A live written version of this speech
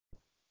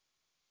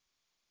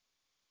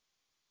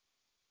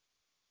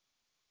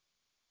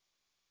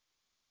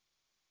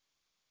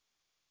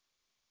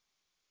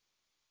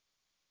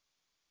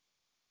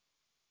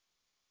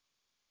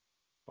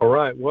All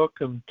right,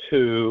 welcome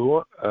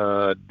to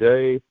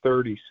day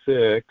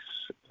 36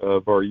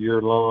 of our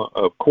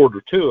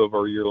quarter two of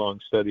our year-long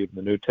study of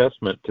the New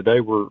Testament.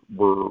 Today we're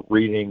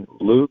reading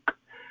Luke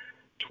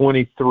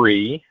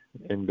 23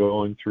 and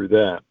going through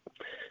that.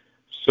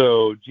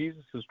 So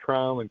Jesus'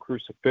 trial and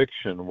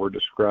crucifixion were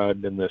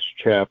described in this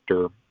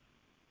chapter,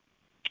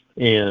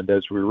 and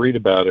as we read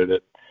about it,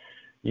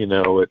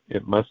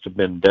 it must have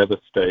been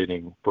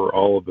devastating for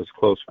all of his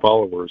close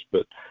followers,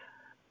 but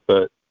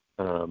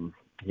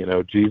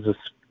Jesus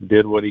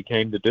did what he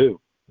came to do.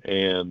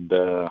 And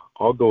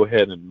I'll go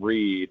ahead and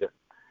read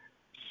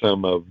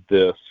some of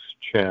this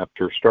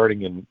chapter,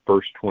 starting in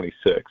verse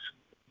 26.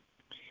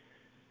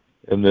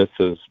 And this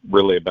is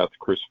really about the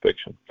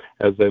crucifixion.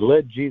 As they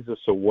led Jesus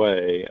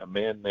away, a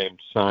man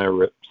named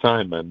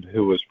Simon,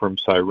 who was from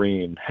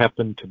Cyrene,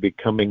 happened to be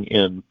coming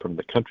in from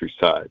the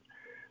countryside.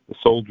 The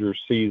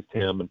soldiers seized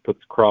him and put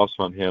the cross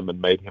on him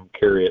and made him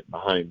carry it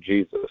behind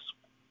Jesus.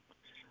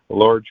 A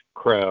large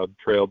crowd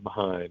trailed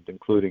behind,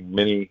 including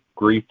many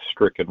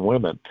grief-stricken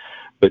women.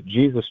 But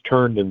Jesus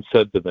turned and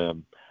said to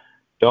them,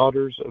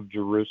 "Daughters of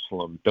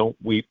Jerusalem, don't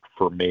weep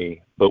for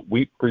me, but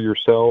weep for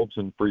yourselves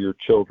and for your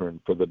children,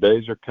 for the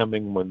days are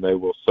coming when they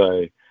will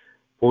say,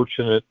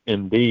 'Fortunate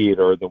indeed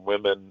are the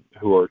women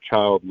who are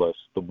childless,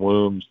 the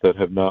wombs that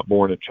have not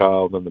borne a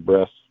child, and the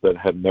breasts that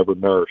have never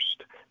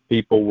nursed.'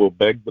 People will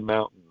beg the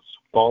mountains,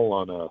 'Fall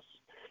on us,'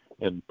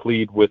 and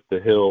plead with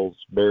the hills,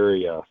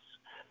 'Bury us.'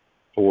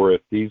 For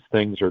if these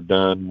things are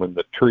done when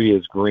the tree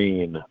is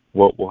green,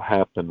 what will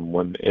happen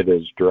when it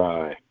is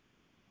dry?"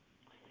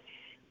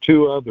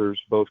 Two others,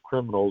 both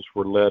criminals,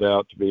 were led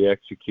out to be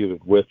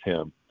executed with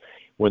him.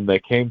 When they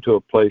came to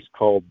a place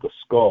called the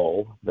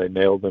Skull, they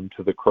nailed them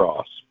to the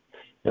cross,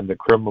 and the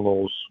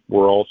criminals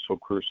were also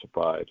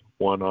crucified,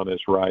 one on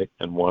his right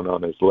and one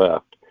on his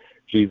left.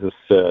 Jesus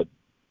said,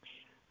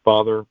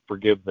 "Father,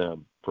 forgive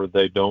them, for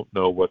they don't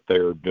know what they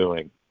are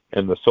doing."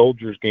 And the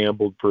soldiers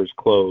gambled for his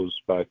clothes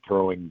by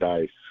throwing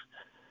dice.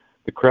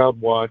 The crowd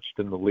watched,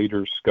 and the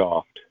leaders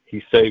scoffed.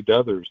 "He saved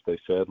others," they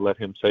said. "Let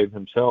him save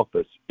himself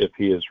if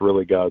he is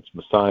really God's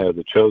Messiah,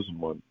 the chosen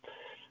one."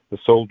 The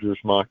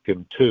soldiers mocked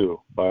him too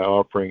by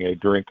offering a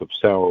drink of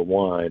sour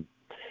wine.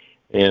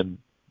 And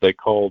they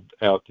called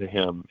out to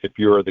him, "If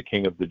you are the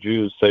King of the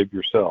Jews, save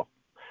yourself."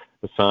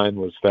 The sign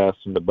was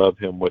fastened above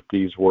him with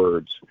these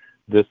words,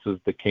 "This is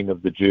the King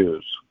of the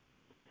Jews."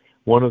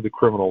 One of the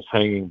criminals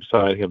hanging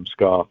beside him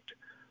scoffed,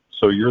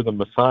 "So you're the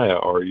Messiah,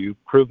 are you?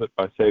 Prove it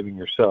by saving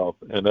yourself,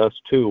 and us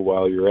too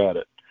while you're at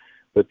it."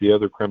 But the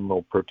other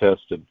criminal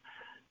protested,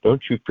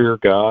 "Don't you fear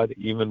God,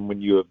 even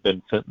when you have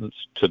been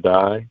sentenced to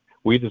die?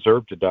 We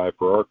deserve to die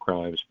for our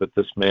crimes, but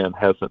this man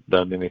hasn't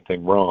done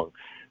anything wrong."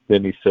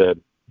 Then he said,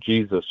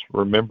 "Jesus,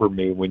 remember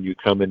me when you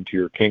come into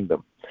your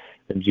kingdom."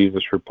 And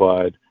Jesus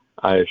replied,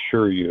 "I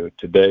assure you,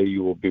 today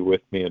you will be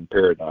with me in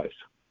paradise."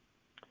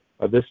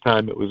 By this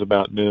time it was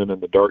about noon,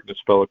 and the darkness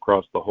fell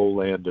across the whole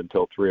land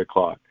until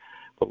 3:00.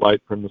 The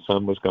light from the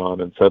sun was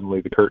gone, and suddenly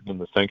the curtain in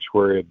the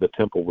sanctuary of the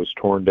temple was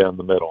torn down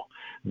the middle.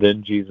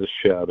 Then Jesus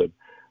shouted,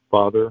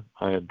 "Father,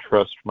 I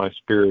entrust my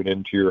spirit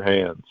into your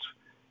hands."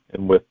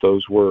 And with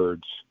those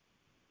words,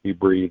 he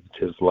breathed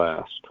his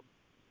last.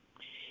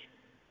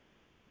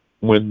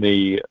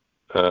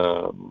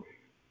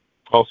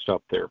 I'll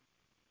stop there.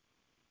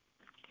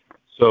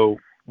 So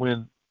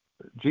when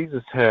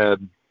Jesus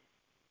had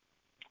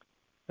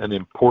an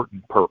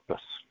important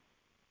purpose,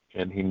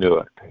 and he knew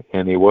it,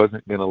 and he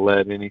wasn't going to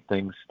let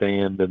anything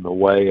stand in the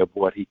way of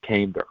what he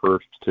came to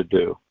earth to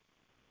do.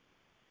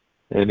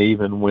 And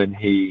even when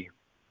he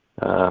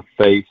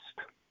faced,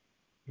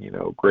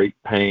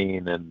 great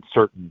pain and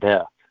certain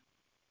death,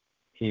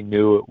 he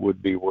knew it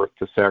would be worth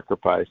the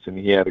sacrifice, and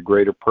he had a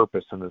greater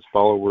purpose, and his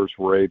followers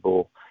were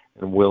able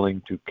and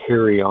willing to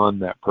carry on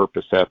that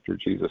purpose after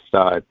Jesus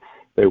died.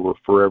 They were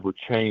forever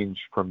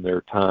changed from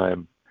their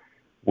time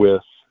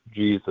with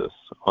Jesus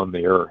on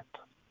the earth.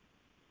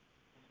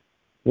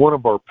 One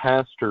of our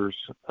pastors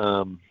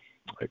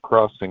at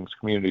Crossings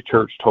Community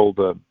Church told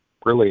an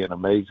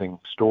amazing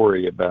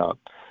story about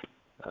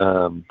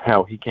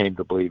how he came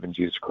to believe in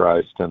Jesus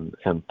Christ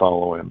and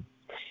follow him.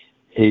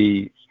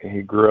 He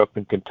grew up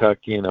in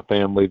Kentucky in a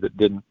family that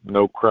didn't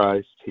know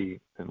Christ.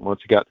 And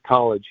once he got to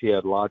college, he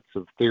had lots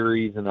of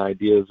theories and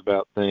ideas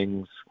about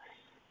things.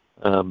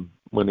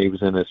 When he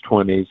was in his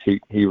 20s,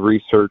 he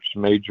researched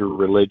major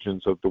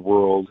religions of the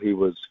world. He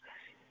was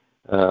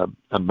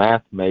a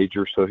math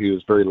major, so he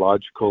was very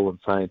logical and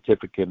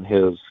scientific in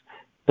his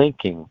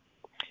thinking.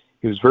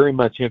 He was very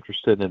much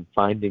interested in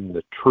finding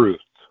the truth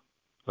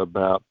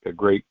about the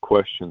great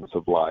questions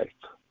of life,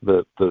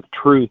 the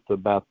truth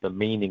about the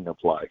meaning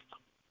of life.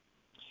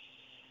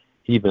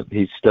 He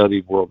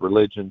studied world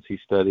religions. He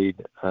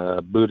studied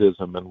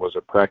Buddhism and was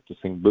a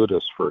practicing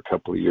Buddhist for a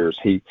couple of years.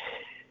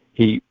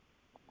 He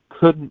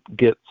couldn't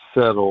get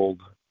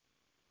settled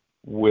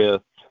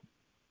with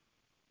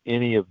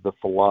any of the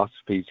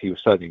philosophies he was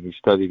studying. He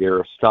studied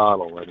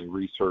Aristotle, and he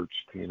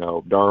researched,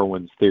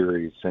 Darwin's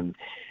theories, and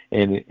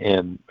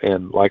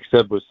like I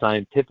said, was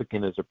scientific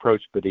in his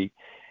approach. But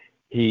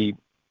he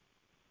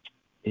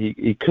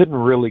he couldn't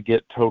really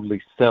get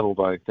totally settled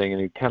on anything,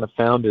 and he kind of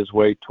found his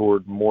way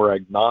toward more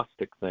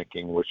agnostic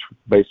thinking, which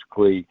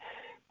basically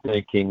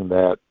thinking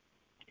that,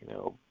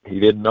 he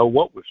didn't know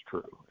what was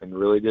true and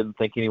really didn't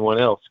think anyone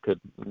else could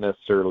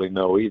necessarily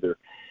know either.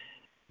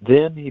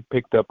 Then he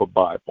picked up a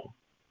Bible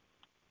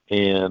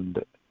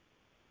and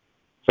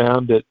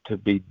found it to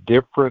be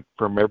different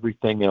from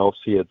everything else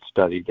he had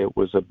studied. It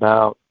was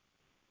about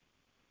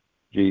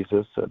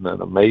Jesus and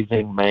an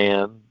amazing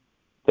man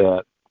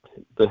that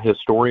the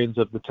historians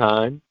of the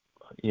time,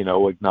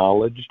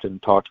 acknowledged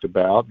and talked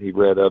about. He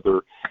read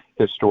other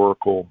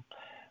historical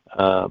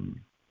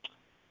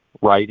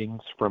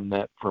writings from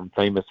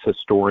famous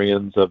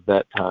historians of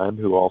that time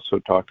who also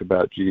talked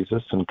about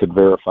Jesus and could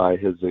verify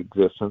his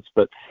existence.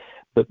 But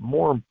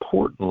more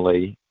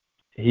importantly,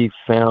 he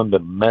found a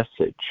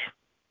message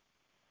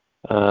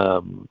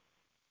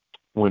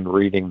when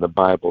reading the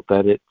Bible,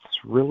 that it's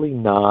really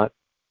not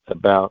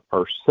about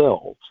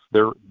ourselves.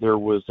 There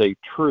was a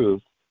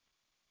truth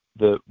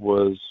that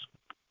was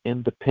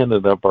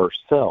independent of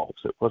ourselves.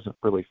 It wasn't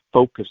really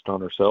focused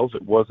on ourselves.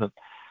 It wasn't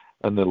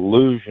an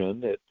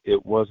illusion.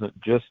 It wasn't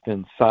just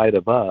inside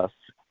of us,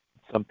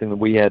 something that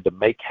we had to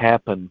make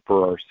happen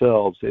for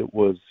ourselves. It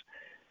was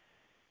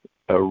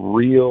a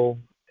real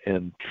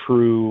and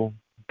true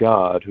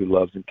God who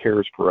loves and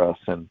cares for us,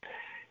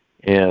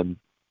 and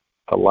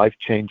a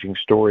life-changing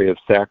story of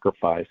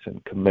sacrifice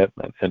and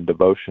commitment and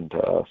devotion to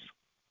us.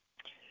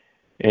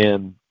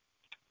 And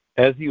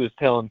as he was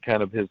telling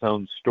kind of his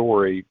own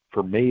story,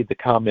 for me, the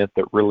comment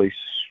that really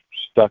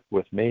stuck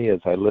with me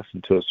as I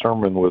listened to a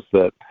sermon was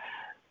that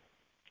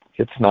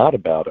it's not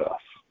about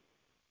us.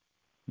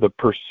 The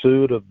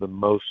pursuit of the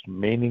most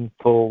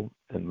meaningful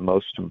and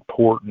most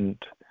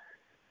important,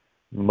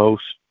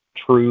 most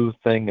true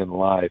thing in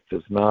life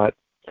is not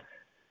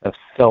a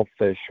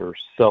selfish or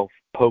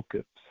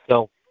self-focused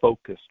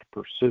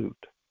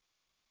pursuit.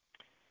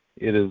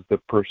 It is the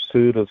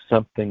pursuit of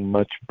something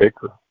much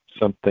bigger,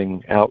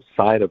 something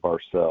outside of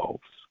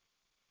ourselves.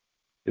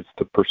 It's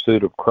the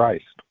pursuit of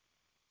Christ.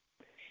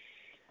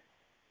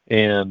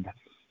 And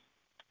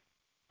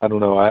I don't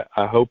know,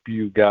 I hope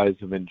you guys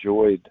have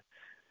enjoyed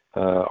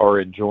are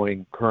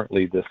enjoying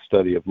currently this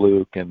study of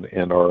Luke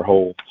and our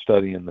whole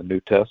study in the New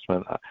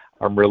Testament.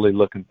 I'm really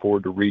looking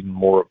forward to reading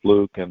more of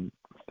Luke and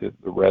the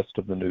rest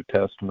of the New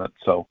Testament.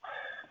 So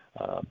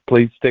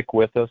please stick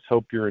with us.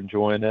 Hope you're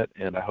enjoying it,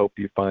 and I hope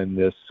you find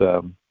this,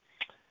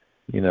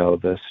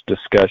 this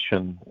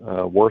discussion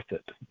worth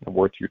it and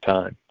worth your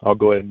time. I'll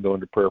go ahead and go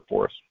into prayer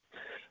for us.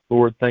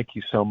 Lord, thank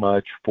you so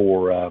much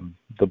for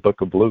the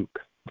book of Luke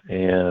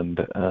and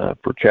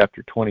for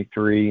chapter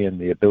 23 and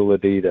the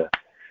ability to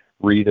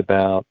read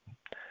about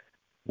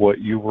what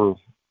you were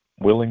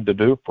willing to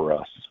do for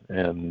us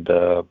and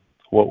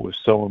what was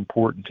so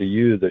important to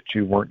you that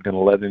you weren't going to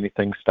let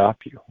anything stop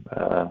you,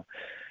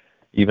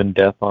 even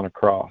death on a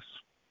cross.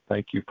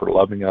 Thank you for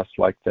loving us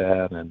like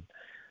that, and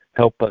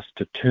help us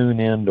to tune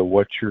in to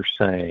what you're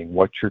saying,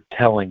 what you're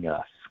telling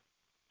us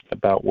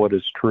about what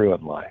is true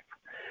in life,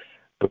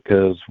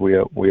 because we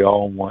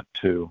all want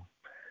to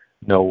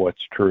know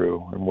what's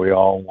true, and we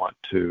all want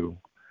to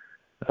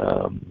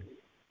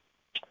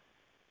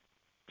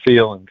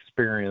feel and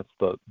experience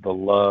the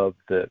love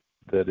that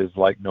is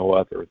like no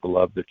other, the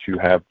love that you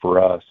have for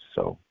us.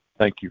 So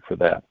thank you for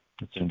that.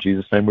 It's in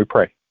Jesus' name we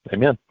pray.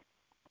 Amen.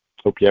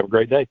 Hope you have a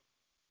great day.